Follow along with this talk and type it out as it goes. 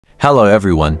Hello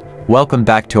everyone, welcome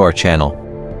back to our channel.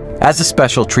 As a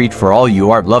special treat for all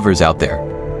you art lovers out there,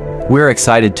 we're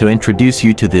excited to introduce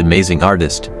you to the amazing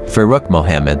artist, Farook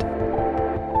Mohammed.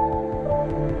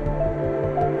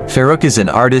 Farook is an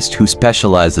artist who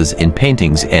specializes in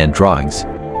paintings and drawings.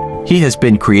 He has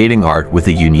been creating art with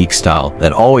a unique style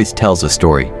that always tells a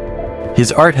story.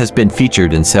 His art has been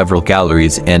featured in several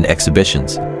galleries and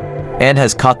exhibitions, and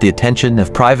has caught the attention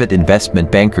of private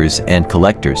investment bankers and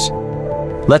collectors.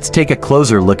 Let's take a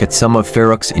closer look at some of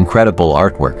Farook's incredible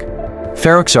artwork.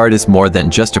 Farook's art is more than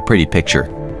just a pretty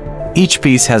picture. Each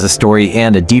piece has a story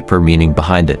and a deeper meaning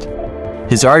behind it.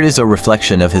 His art is a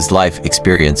reflection of his life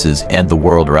experiences and the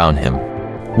world around him.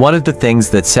 One of the things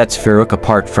that sets Farook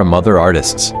apart from other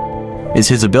artists is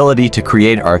his ability to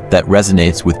create art that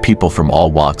resonates with people from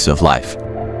all walks of life.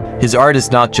 His art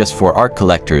is not just for art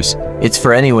collectors, it's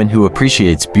for anyone who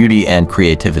appreciates beauty and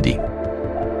creativity.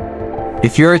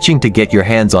 If you're itching to get your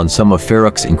hands on some of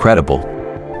Farook's incredible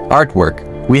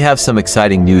artwork, we have some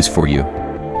exciting news for you.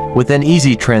 With an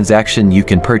easy transaction, you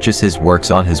can purchase his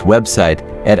works on his website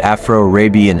at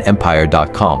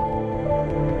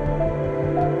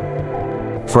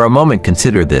afro-arabianempire.com. For a moment,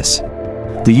 consider this.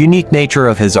 The unique nature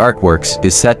of his artworks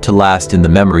is set to last in the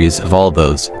memories of all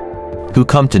those who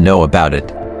come to know about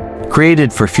it,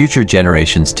 created for future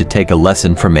generations to take a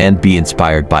lesson from and be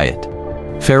inspired by it.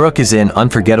 Farook is an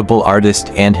unforgettable artist,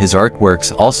 and his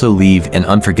artworks also leave an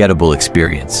unforgettable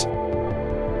experience.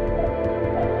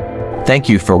 Thank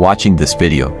you for watching this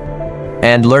video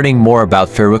and learning more about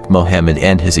Farook Mohammed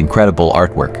and his incredible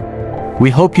artwork.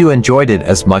 We hope you enjoyed it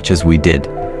as much as we did.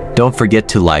 Don't forget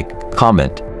to like,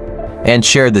 comment, and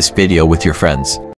share this video with your friends.